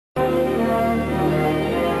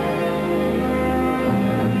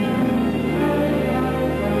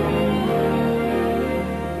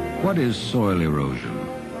What is soil erosion?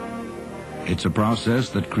 It's a process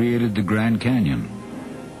that created the Grand Canyon,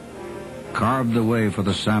 carved the way for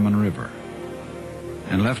the Salmon River,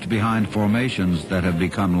 and left behind formations that have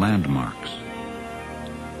become landmarks.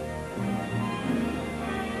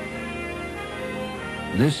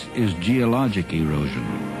 This is geologic erosion,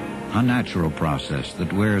 a natural process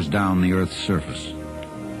that wears down the Earth's surface.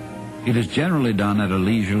 It is generally done at a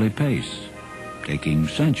leisurely pace, taking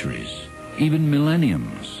centuries, even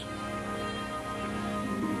millenniums.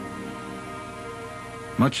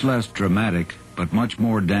 Much less dramatic, but much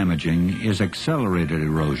more damaging, is accelerated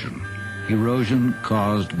erosion, erosion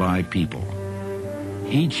caused by people.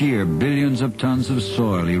 Each year, billions of tons of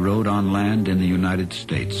soil erode on land in the United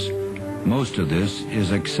States. Most of this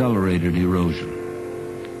is accelerated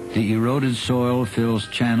erosion. The eroded soil fills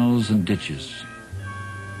channels and ditches,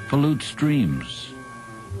 pollutes streams,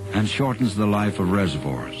 and shortens the life of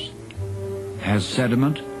reservoirs. As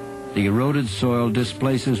sediment, the eroded soil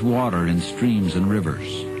displaces water in streams and rivers,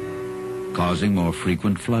 causing more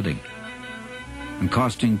frequent flooding, and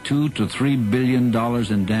costing $2 to $3 billion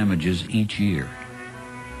in damages each year.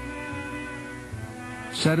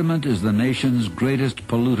 Sediment is the nation's greatest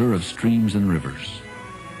polluter of streams and rivers,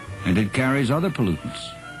 and it carries other pollutants,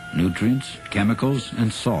 nutrients, chemicals,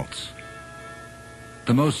 and salts.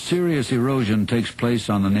 The most serious erosion takes place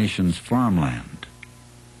on the nation's farmland.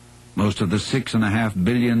 Most of the 6.5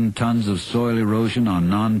 billion tons of soil erosion on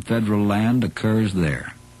non-federal land occurs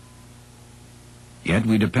there. Yet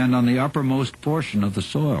we depend on the uppermost portion of the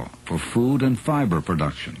soil for food and fiber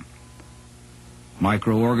production.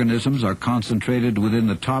 Microorganisms are concentrated within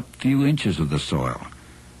the top few inches of the soil.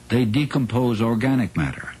 They decompose organic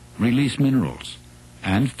matter, release minerals,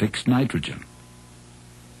 and fix nitrogen.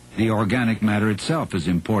 The organic matter itself is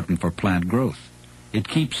important for plant growth. It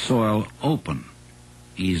keeps soil open,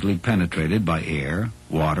 easily penetrated by air,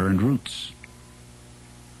 water, and roots.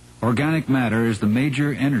 Organic matter is the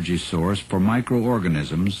major energy source for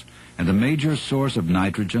microorganisms and the major source of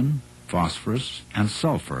nitrogen, phosphorus, and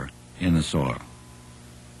sulfur in the soil.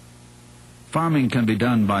 Farming can be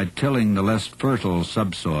done by tilling the less fertile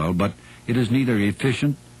subsoil, but it is neither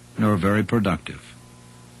efficient nor very productive.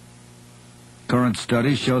 Current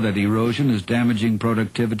studies show that erosion is damaging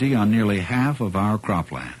productivity on nearly half of our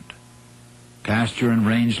cropland. Pasture and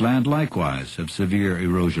rangeland likewise have severe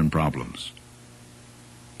erosion problems.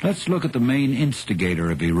 Let's look at the main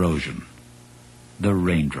instigator of erosion, the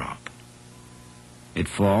raindrop. It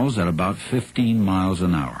falls at about 15 miles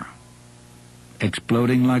an hour,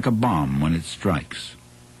 exploding like a bomb when it strikes,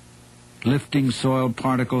 lifting soil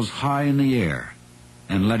particles high in the air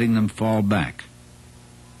and letting them fall back.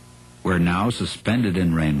 Where now suspended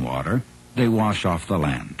in rainwater, they wash off the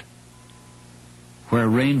land. Where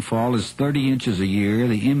rainfall is 30 inches a year,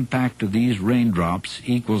 the impact of these raindrops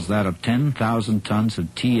equals that of 10,000 tons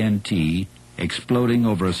of TNT exploding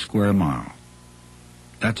over a square mile.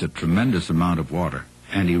 That's a tremendous amount of water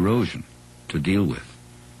and erosion to deal with.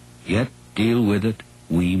 Yet, deal with it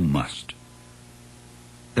we must.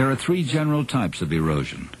 There are three general types of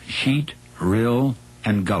erosion: sheet, rill,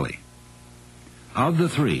 and gully. Of the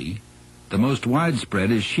three, the most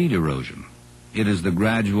widespread is sheet erosion. It is the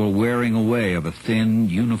gradual wearing away of a thin,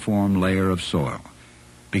 uniform layer of soil.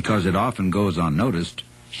 Because it often goes unnoticed,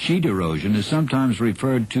 sheet erosion is sometimes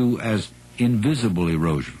referred to as invisible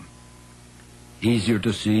erosion. Easier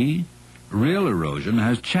to see, rill erosion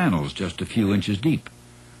has channels just a few inches deep.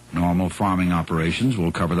 Normal farming operations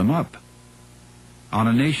will cover them up. On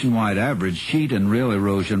a nationwide average, sheet and rill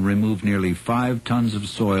erosion remove nearly 5 tons of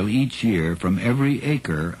soil each year from every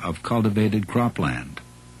acre of cultivated cropland.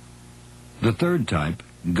 The third type,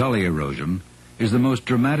 gully erosion, is the most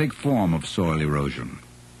dramatic form of soil erosion.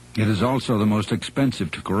 It is also the most expensive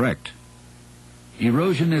to correct.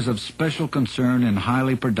 Erosion is of special concern in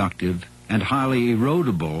highly productive and highly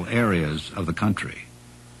erodible areas of the country.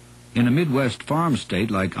 In a Midwest farm state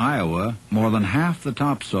like Iowa, more than half the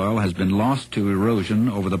topsoil has been lost to erosion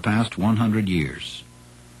over the past 100 years.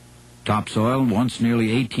 Topsoil, once nearly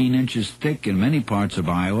 18 inches thick in many parts of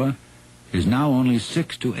Iowa, is now only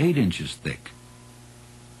 6 to 8 inches thick.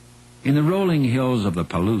 In the rolling hills of the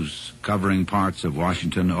Palouse, covering parts of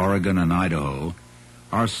Washington, Oregon, and Idaho,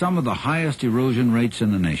 are some of the highest erosion rates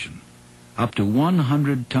in the nation, up to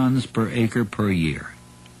 100 tons per acre per year.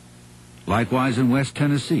 Likewise, in West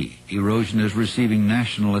Tennessee, erosion is receiving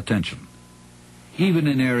national attention. Even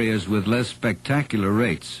in areas with less spectacular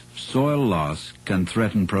rates, soil loss can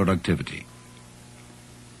threaten productivity.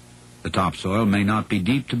 The topsoil may not be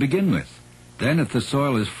deep to begin with. Then, if the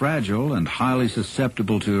soil is fragile and highly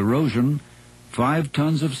susceptible to erosion, 5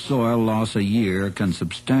 tons of soil loss a year can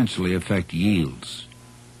substantially affect yields.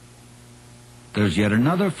 there's yet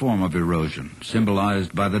another form of erosion,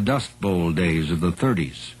 symbolized by the Dust Bowl days of the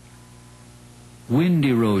 30s. Wind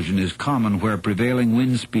erosion is common where prevailing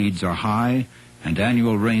wind speeds are high and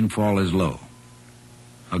annual rainfall is low.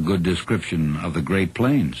 A good description of the Great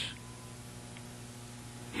Plains.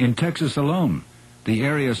 In Texas alone, the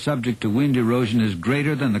area subject to wind erosion is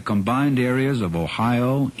greater than the combined areas of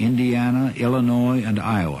Ohio, Indiana, Illinois, and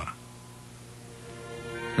Iowa.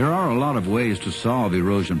 There are a lot of ways to solve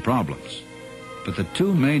erosion problems, but the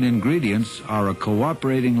two main ingredients are a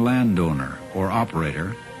cooperating landowner or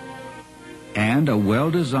operator and a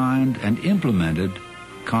well-designed and implemented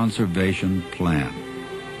conservation plan.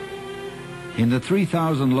 In the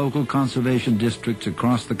 3,000 local conservation districts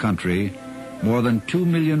across the country, more than 2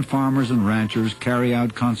 million farmers and ranchers carry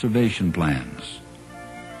out conservation plans.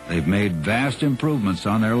 They've made vast improvements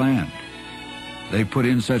on their land. They put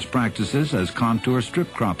in such practices as contour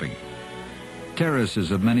strip cropping,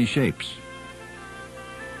 terraces of many shapes,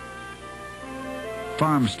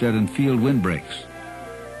 farmstead and field windbreaks,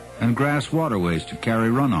 and grass waterways to carry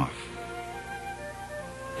runoff.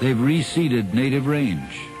 They've reseeded native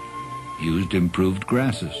range, used improved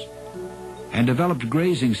grasses, and developed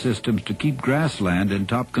grazing systems to keep grassland in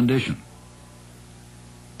top condition.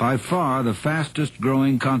 By far, the fastest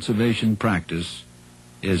growing conservation practice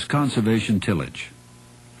is conservation tillage.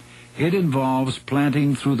 It involves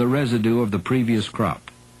planting through the residue of the previous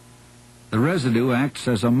crop. The residue acts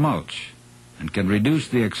as a mulch and can reduce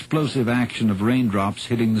the explosive action of raindrops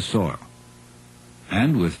hitting the soil.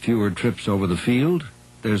 And with fewer trips over the field,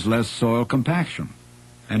 there's less soil compaction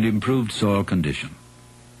and improved soil condition.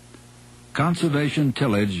 Conservation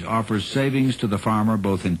tillage offers savings to the farmer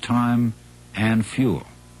both in time and fuel.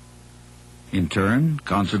 In turn,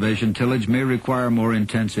 conservation tillage may require more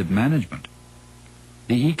intensive management.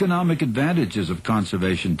 The economic advantages of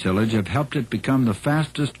conservation tillage have helped it become the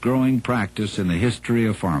fastest growing practice in the history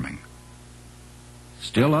of farming.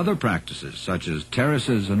 Still, other practices, such as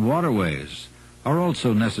terraces and waterways, are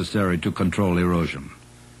also necessary to control erosion,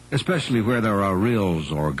 especially where there are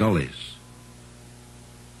rills or gullies.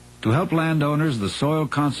 To help landowners, the Soil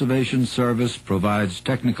Conservation Service provides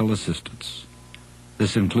technical assistance.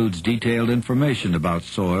 This includes detailed information about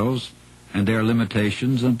soils and their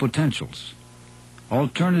limitations and potentials,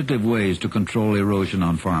 alternative ways to control erosion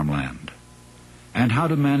on farmland, and how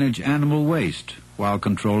to manage animal waste while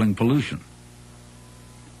controlling pollution.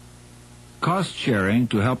 Cost sharing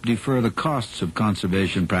to help defer the costs of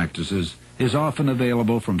conservation practices is often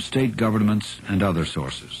available from state governments and other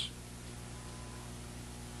sources.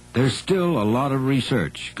 There's still a lot of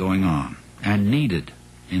research going on and needed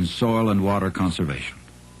in soil and water conservation.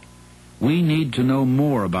 We need to know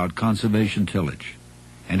more about conservation tillage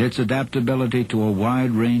and its adaptability to a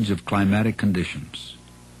wide range of climatic conditions.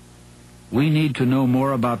 We need to know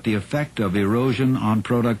more about the effect of erosion on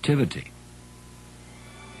productivity.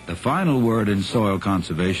 The final word in soil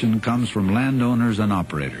conservation comes from landowners and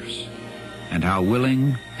operators, and how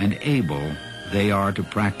willing and able they are to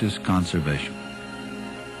practice conservation.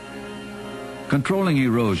 Controlling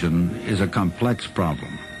erosion is a complex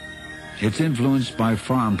problem. It's influenced by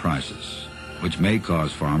farm prices, which may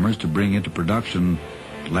cause farmers to bring into production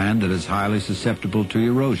land that is highly susceptible to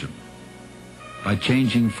erosion, by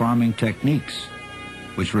changing farming techniques,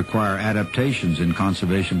 which require adaptations in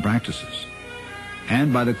conservation practices,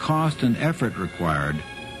 and by the cost and effort required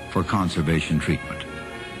for conservation treatment.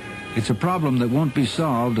 It's a problem that won't be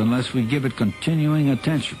solved unless we give it continuing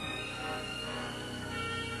attention.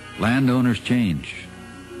 Landowners change,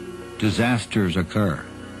 disasters occur,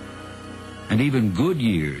 and even good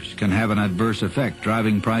years can have an adverse effect,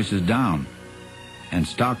 driving prices down and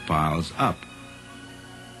stockpiles up.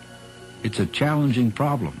 It's a challenging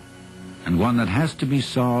problem, and one that has to be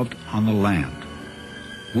solved on the land,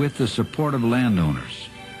 with the support of landowners,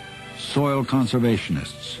 soil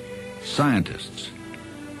conservationists, scientists,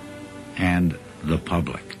 and the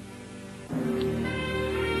public.